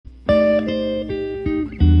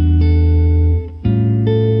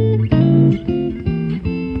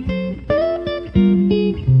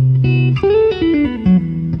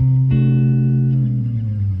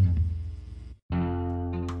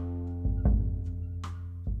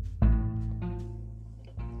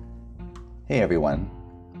Hey everyone,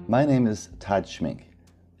 my name is Todd Schmink,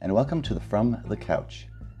 and welcome to From the Couch,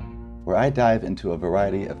 where I dive into a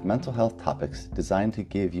variety of mental health topics designed to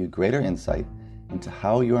give you greater insight into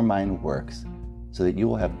how your mind works so that you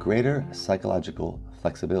will have greater psychological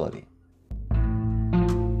flexibility.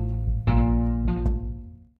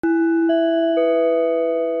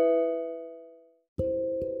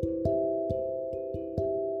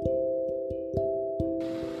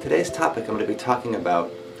 Today's topic, I'm going to be talking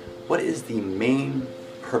about what is the main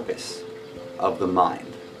purpose of the mind.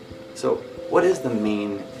 So, what is the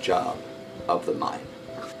main job of the mind?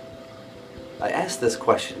 I ask this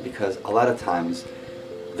question because a lot of times,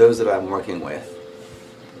 those that I'm working with,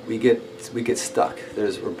 we get stuck.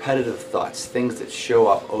 There's repetitive thoughts, things that show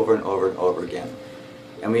up over and over and over again.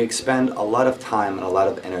 And we expend a lot of time and a lot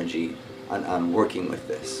of energy on working with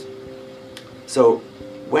this. So,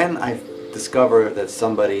 when I discover that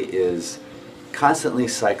somebody is constantly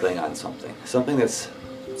cycling on something that's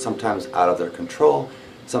sometimes out of their control,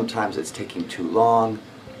 sometimes it's taking too long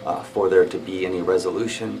for there to be any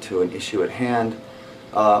resolution to an issue at hand,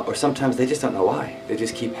 or sometimes they just don't know why. They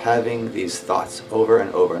just keep having these thoughts over and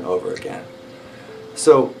over and over again.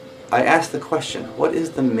 So I ask the question, what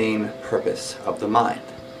is the main purpose of the mind?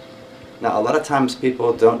 Now, a lot of times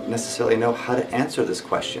people don't necessarily know how to answer this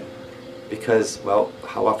question because, well,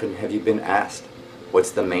 how often have you been asked,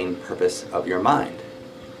 what's the main purpose of your mind?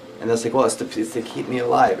 And they'll say, well, it's to keep me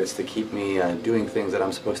alive, it's to keep me doing things that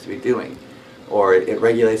I'm supposed to be doing. Or it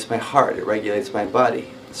regulates my heart, it regulates my body.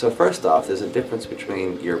 So first off, there's a difference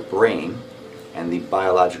between your brain and the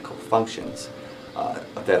biological functions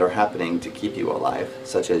that are happening to keep you alive,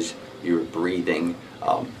 such as your breathing,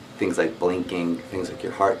 things like blinking, things like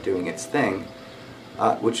your heart doing its thing,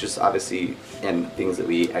 which is obviously in things that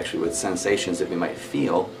we actually, with sensations that we might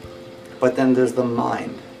feel. But then there's the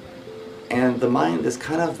mind. And the mind is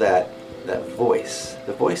kind of that voice,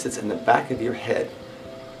 the voice that's in the back of your head.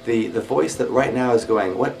 The voice that right now is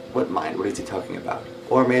going, what mind? What is he talking about?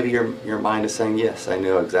 Or maybe your mind is saying, yes, I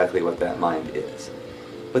know exactly what that mind is.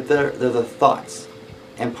 But they're the thoughts.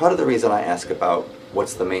 And part of the reason I ask about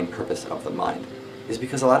what's the main purpose of the mind is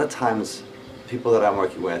because a lot of times people that I'm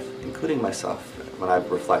working with, including myself, when I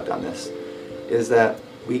reflect on this, is that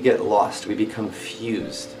we get lost, we become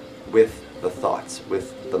fused with the thoughts,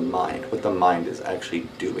 with the mind, what the mind is actually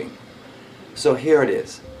doing. So here it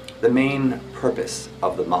is, the main purpose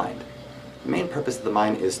of the mind. The main purpose of the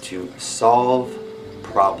mind is to solve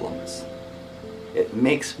problems. It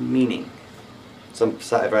makes meaning.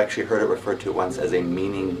 I've actually heard it referred to once as a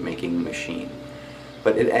meaning-making machine.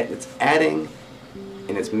 But it's adding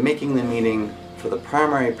and it's making the meaning for the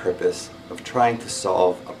primary purpose of trying to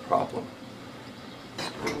solve a problem.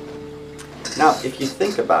 Now, if you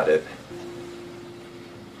think about it,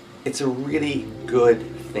 it's a really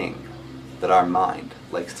good thing that our mind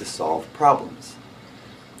likes to solve problems.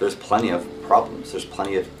 There's plenty of problems, there's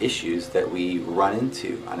plenty of issues that we run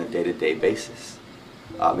into on a day-to-day basis.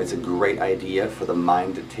 It's a great idea for the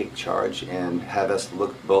mind to take charge and have us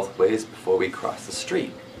look both ways before we cross the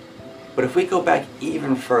street. But if we go back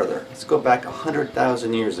even further, let's go back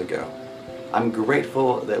 100,000 years ago. I'm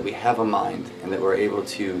grateful that we have a mind and that we're able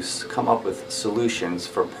to come up with solutions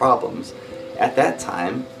for problems. At that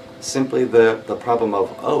time, simply the problem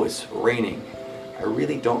of, oh, it's raining. I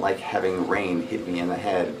really don't like having rain hit me in the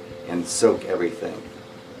head and soak everything.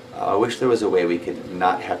 I wish there was a way we could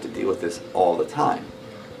not have to deal with this all the time.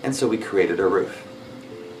 And so we created a roof.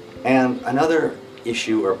 And another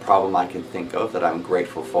issue or problem I can think of that I'm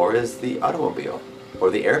grateful for is the automobile or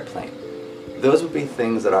the airplane. Those would be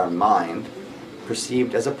things that our mind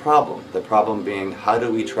perceived as a problem. The problem being, how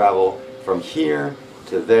do we travel from here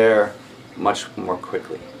to there much more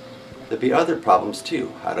quickly? There'd be other problems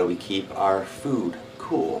too. How do we keep our food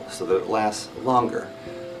cool so that it lasts longer?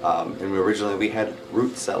 And originally we had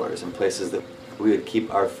root cellars in places that we would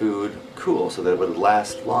keep our food cool so that it would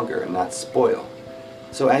last longer and not spoil.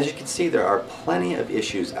 So as you can see, there are plenty of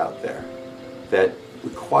issues out there that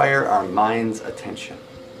require our mind's attention.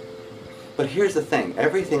 But here's the thing,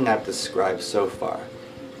 everything I've described so far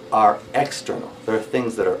are external. There are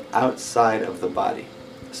things that are outside of the body.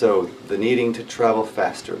 So the needing to travel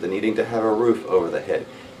faster, the needing to have a roof over the head,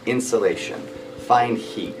 insulation, find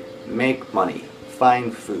heat, make money,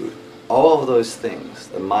 find food, all of those things,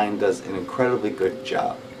 the mind does an incredibly good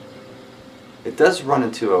job. It does run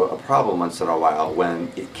into a problem once in a while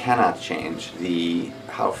when it cannot change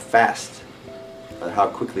how fast, how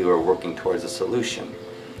quickly we're working towards a solution.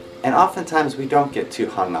 And oftentimes we don't get too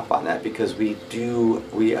hung up on that because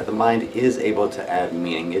the mind is able to add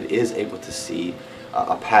meaning. It is able to see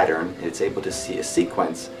a pattern. It's able to see a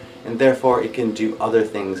sequence. and therefore it can do other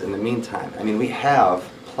things in the meantime. I mean, we have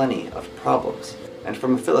plenty of problems. And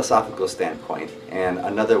from a philosophical standpoint, and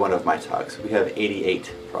another one of my talks, we have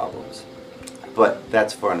 88 problems. But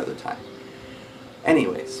that's for another time.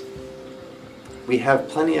 Anyways, we have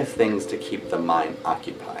plenty of things to keep the mind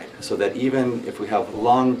occupied, so that even if we have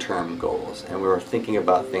long-term goals and we're thinking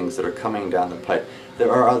about things that are coming down the pipe,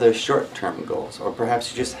 there are other short-term goals. Or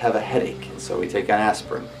perhaps you just have a headache, and so we take an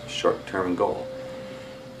aspirin, short-term goal.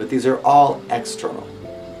 But these are all external.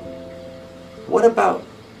 What about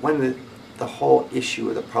when the whole issue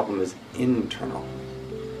or the problem is internal?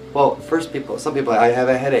 Well, some people, I have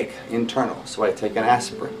a headache, internal, so I take an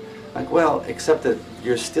aspirin. Like, well, except that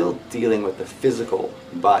you're still dealing with the physical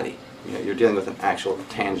body. You know, you're dealing with an actual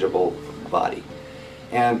tangible body.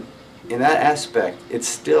 And in that aspect, it's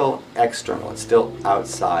still external, it's still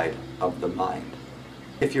outside of the mind.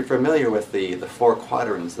 If you're familiar with the four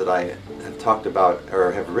quadrants that I have talked about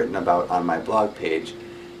or have written about on my blog page,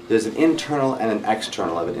 there's an internal and an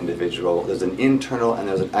external of an individual, there's an internal and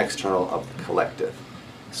there's an external of the collective.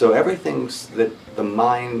 So everything that the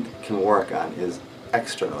mind can work on is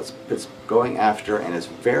external. It's going after and is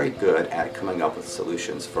very good at coming up with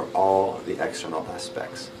solutions for all the external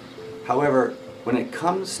aspects. However, when it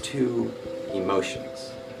comes to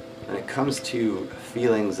emotions, when it comes to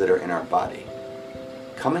feelings that are in our body,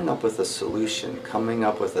 coming up with a solution, coming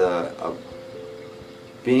up with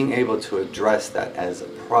being able to address that as a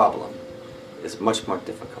problem is much more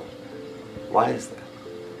difficult. Why is that?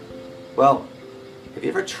 Well, have you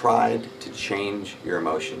ever tried to change your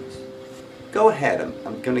emotions? Go ahead,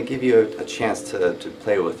 I'm going to give you a chance to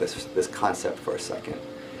play with this concept for a second.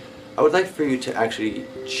 I would like for you to actually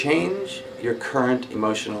change your current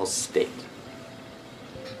emotional state.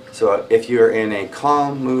 So if you're in a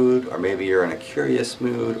calm mood, or maybe you're in a curious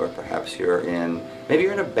mood, or perhaps maybe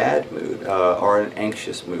you're in a bad mood or an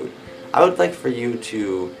anxious mood, I would like for you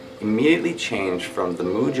to immediately change from the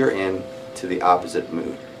mood you're in to the opposite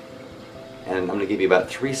mood. And I'm going to give you about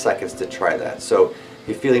 3 seconds to try that. So if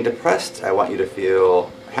you're feeling depressed, I want you to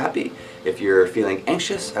feel happy. If you're feeling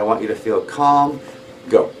anxious, I want you to feel calm.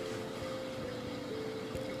 Go.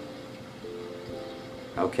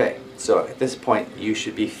 Okay, so at this point you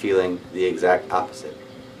should be feeling the exact opposite.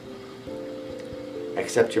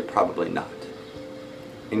 Except you're probably not.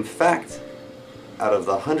 In fact, out of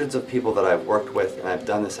the hundreds of people that I've worked with and I've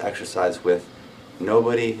done this exercise with,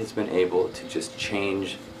 nobody has been able to just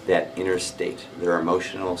change that inner state, their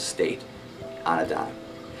emotional state, on a dime.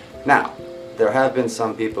 Now, there have been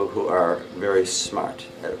some people who are very smart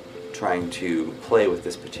at trying to play with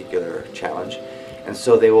this particular challenge, and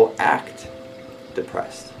so they will act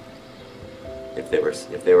depressed if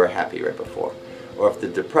they were happy right before. Or if they're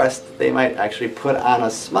depressed, they might actually put on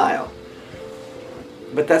a smile.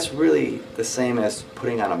 But that's really the same as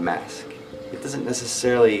putting on a mask. It doesn't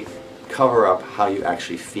necessarily cover up how you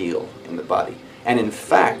actually feel in the body. And in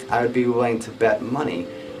fact, I would be willing to bet money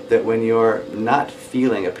that when you're not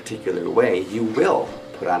feeling a particular way, you will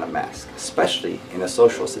put on a mask, especially in a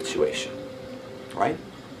social situation, right?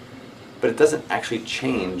 But it doesn't actually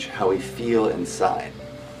change how we feel inside,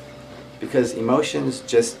 because emotions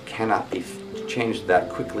just cannot be changed that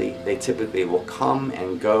quickly. They typically will come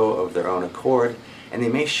and go of their own accord, and they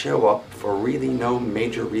may show up for really no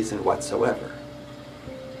major reason whatsoever.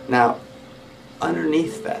 Now,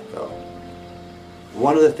 underneath that though,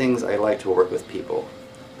 one of the things I like to work with people,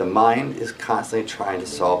 the mind is constantly trying to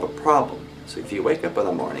solve a problem. So if you wake up in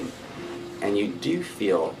the morning and you do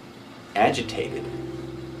feel agitated,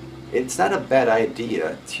 it's not a bad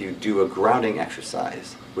idea to do a grounding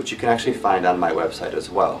exercise, which you can actually find on my website as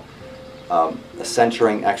well. A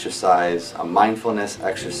centering exercise, a mindfulness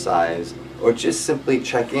exercise, or just simply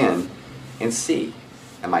check in and see,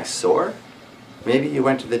 am I sore? Maybe you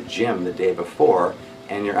went to the gym the day before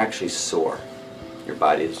and you're actually sore. Your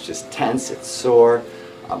body is just tense, it's sore.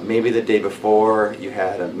 Maybe the day before you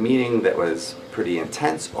had a meeting that was pretty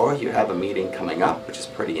intense, or you have a meeting coming up which is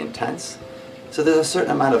pretty intense. So there's a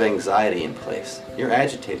certain amount of anxiety in place. You're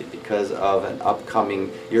agitated because of an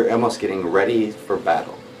upcoming, you're almost getting ready for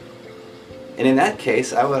battle. And in that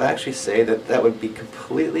case, I would actually say that that would be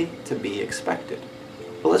completely to be expected.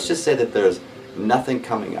 But let's just say that there's nothing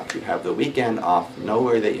coming up. You have the weekend off,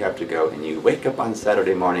 nowhere that you have to go, and you wake up on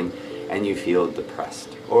Saturday morning and you feel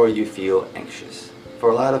depressed or you feel anxious. For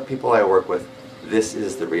a lot of people I work with, this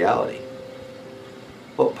is the reality.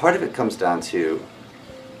 Well, part of it comes down to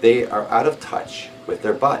they are out of touch with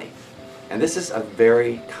their body. And this is a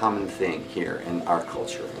very common thing here in our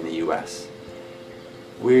culture in the US.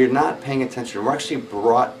 We're not paying attention. We're actually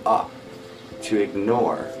brought up to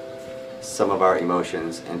ignore some of our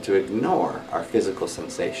emotions and to ignore our physical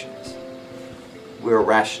sensations. We're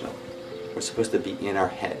rational. We're supposed to be in our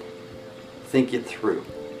head. Think it through.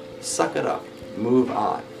 Suck it up. Move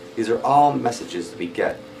on. These are all messages that we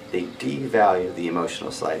get. They devalue the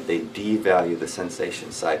emotional side. They devalue the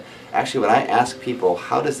sensation side. Actually, when I ask people,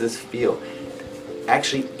 how does this feel?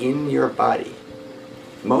 Actually, in your body,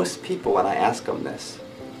 most people, when I ask them this,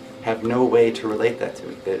 have no way to relate that to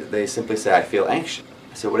me. They simply say, I feel anxious.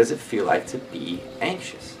 I say, what does it feel like to be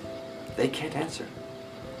anxious? They can't answer.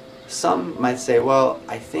 Some might say, well,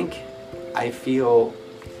 I think I feel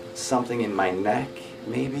something in my neck,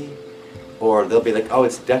 maybe. Or they'll be like, oh,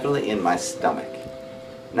 it's definitely in my stomach.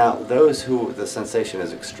 Now, those who the sensation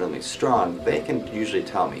is extremely strong, they can usually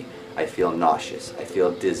tell me, I feel nauseous, I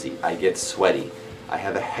feel dizzy, I get sweaty, I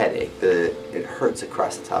have a headache, it hurts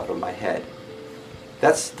across the top of my head.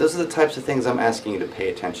 Those are the types of things I'm asking you to pay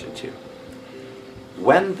attention to.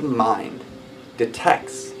 When the mind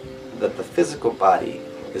detects that the physical body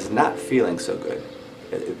is not feeling so good,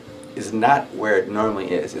 it is not where it normally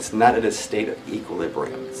is, it's not in a state of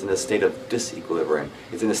equilibrium, it's in a state of disequilibrium,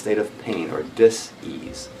 it's in a state of pain or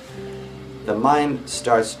dis-ease, the mind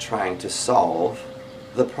starts trying to solve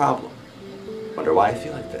the problem. Wonder why I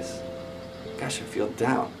feel like this? Gosh, I feel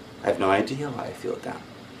down. I have no idea why I feel down.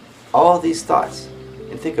 All these thoughts,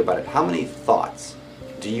 and think about it, how many thoughts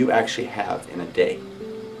do you actually have in a day?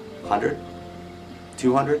 100?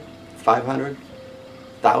 200? 500?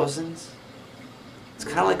 Thousands? It's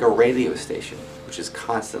kind of like a radio station, which is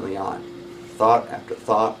constantly on. Thought after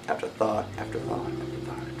thought after thought after thought after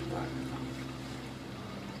thought after thought after thought.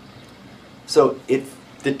 So it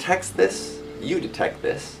detects this, you detect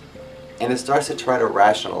this, and it starts to try to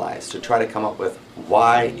rationalize, to try to come up with,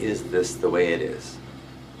 why is this the way it is?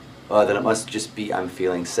 Then it must just be I'm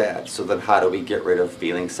feeling sad. So then how do we get rid of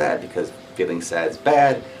feeling sad? Because feeling sad is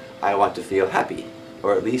bad, I want to feel happy,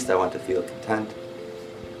 or at least I want to feel content.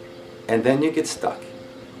 And then you get stuck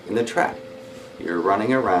in the trap. You're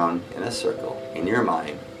running around in a circle in your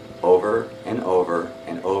mind over and over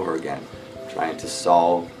and over again, trying to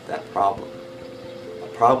solve that problem. A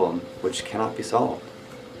problem which cannot be solved.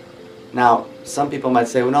 Now, some people might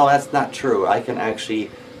say, well, no, that's not true. I can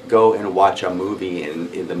actually go and watch a movie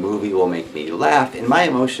and the movie will make me laugh and my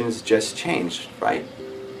emotions just changed, right?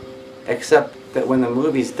 Except that when the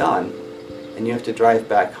movie's done and you have to drive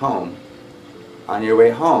back home, on your way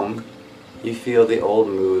home, you feel the old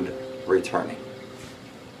mood returning.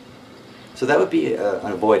 So that would be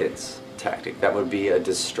an avoidance tactic. That would be a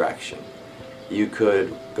distraction. You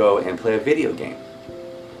could go and play a video game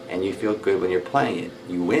and you feel good when you're playing it.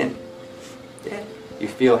 You win. Yeah. You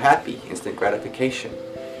feel happy, instant gratification.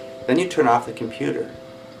 Then you turn off the computer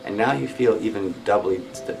and now you feel even doubly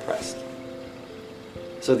depressed.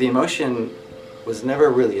 So the emotion was never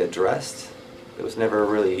really addressed. It was never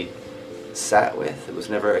really sat with. It was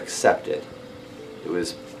never accepted. It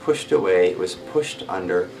was pushed away. It was pushed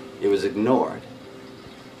under. It was ignored.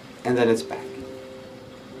 And then it's back.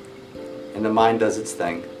 And the mind does its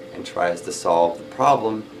thing and tries to solve the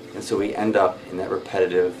problem, and so we end up in that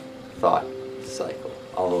repetitive thought cycle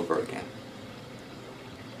all over again.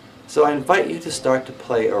 So I invite you to start to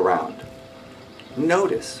play around.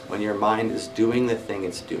 Notice when your mind is doing the thing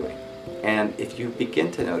it's doing. And if you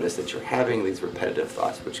begin to notice that you're having these repetitive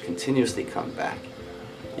thoughts which continuously come back,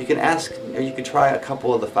 you can ask, or you can try a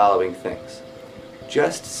couple of the following things.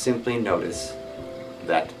 Just simply notice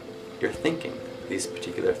that you're thinking these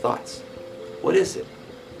particular thoughts. What is it?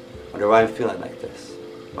 Wonder why I'm feeling like this.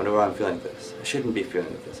 Wonder why I'm feeling like this. I shouldn't be feeling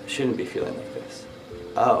like this. I shouldn't be feeling like this.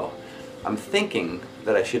 Oh, I'm thinking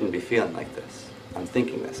that I shouldn't be feeling like this. I'm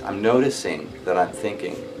thinking this. I'm noticing that I'm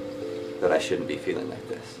thinking that I shouldn't be feeling like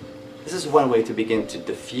this. This is one way to begin to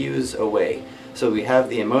diffuse away. So we have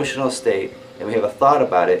the emotional state and we have a thought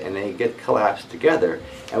about it and they get collapsed together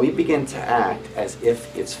and we begin to act as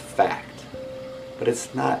if it's fact. But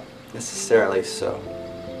it's not necessarily so.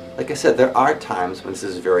 Like I said, there are times when this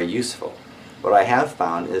is very useful. What I have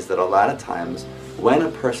found is that a lot of times when a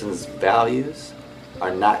person's values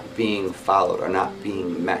are not being followed, are not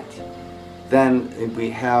being met, then we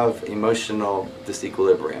have emotional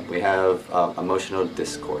disequilibrium. We have emotional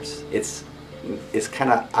discourse. It's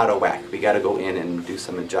kind of out of whack. We got to go in and do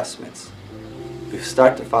some adjustments. We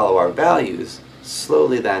start to follow our values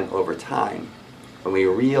slowly. Then over time, when we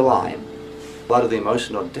realign, a lot of the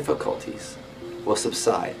emotional difficulties will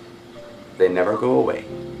subside. They never go away.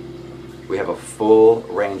 We have a full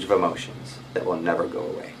range of emotions that will never go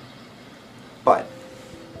away. But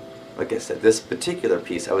like I said, this particular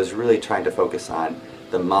piece, I was really trying to focus on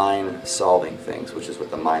the mind solving things, which is what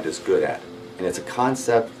the mind is good at. And it's a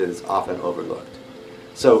concept that is often overlooked.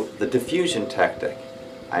 So the diffusion tactic,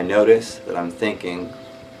 I notice that I'm thinking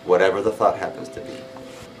whatever the thought happens to be,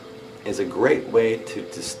 is a great way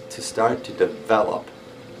to start to develop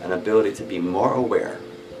an ability to be more aware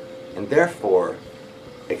and therefore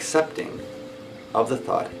accepting of the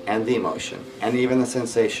thought and the emotion and even the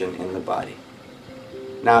sensation in the body.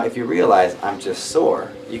 Now, if you realize I'm just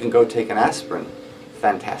sore, you can go take an aspirin.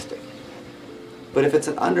 Fantastic. But if it's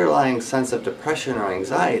an underlying sense of depression or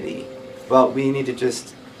anxiety, well, we need to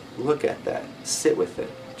just look at that, sit with it,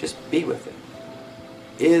 just be with it.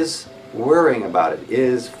 Is worrying about it,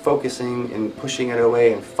 is focusing and pushing it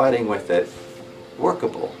away and fighting with it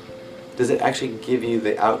workable? Does it actually give you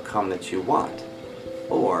the outcome that you want?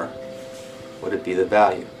 Or would it be the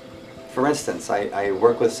value? For instance, I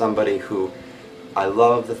work with somebody who I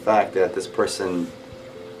love the fact that this person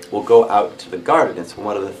will go out to the garden. It's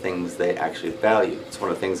one of the things they actually value. It's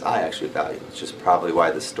one of the things I actually value. It's just probably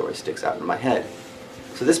why this story sticks out in my head.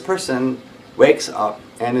 So this person wakes up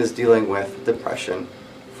and is dealing with depression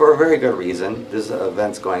for a very good reason. There's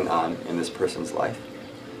events going on in this person's life.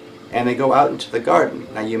 And they go out into the garden.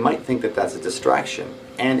 Now you might think that that's a distraction.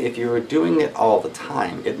 And if you're doing it all the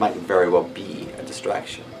time, it might very well be a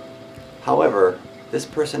distraction. However, this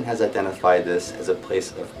person has identified this as a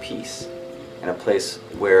place of peace and a place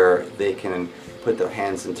where they can put their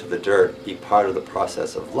hands into the dirt, be part of the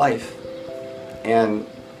process of life, and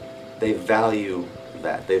they value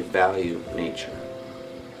that. They value nature.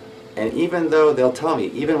 And even though they'll tell me,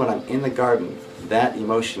 even when I'm in the garden, that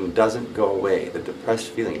emotion doesn't go away, the depressed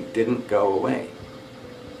feeling didn't go away.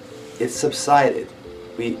 It subsided.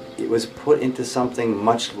 It was put into something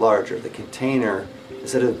much larger. The container,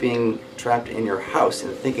 instead of being trapped in your house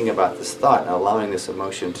and thinking about this thought and allowing this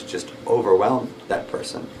emotion to just overwhelm that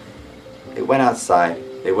person, they went outside,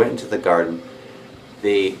 they went into the garden,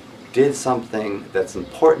 they did something that's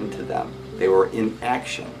important to them. They were in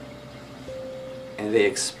action, and they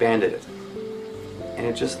expanded it. And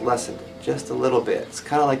it just lessened just a little bit. It's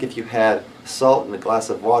kind of like if you had salt in a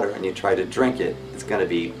glass of water and you try to drink it, it's going to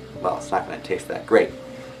be, well, it's not going to taste that great.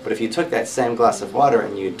 But if you took that same glass of water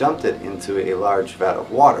and you dumped it into a large vat of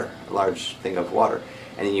water, a large thing of water,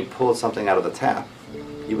 and then you pulled something out of the tap,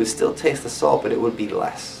 you would still taste the salt, but it would be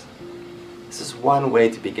less. This is one way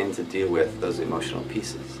to begin to deal with those emotional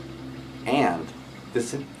pieces. And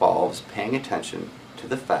this involves paying attention to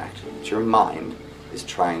the fact that your mind is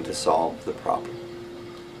trying to solve the problem.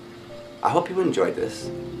 I hope you enjoyed this,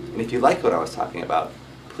 and if you like what I was talking about,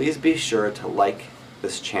 please be sure to like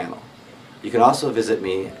this channel. You can also visit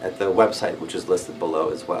me at the website, which is listed below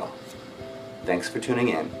as well. Thanks for tuning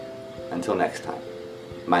in. Until next time,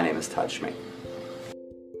 my name is Todd Schmink.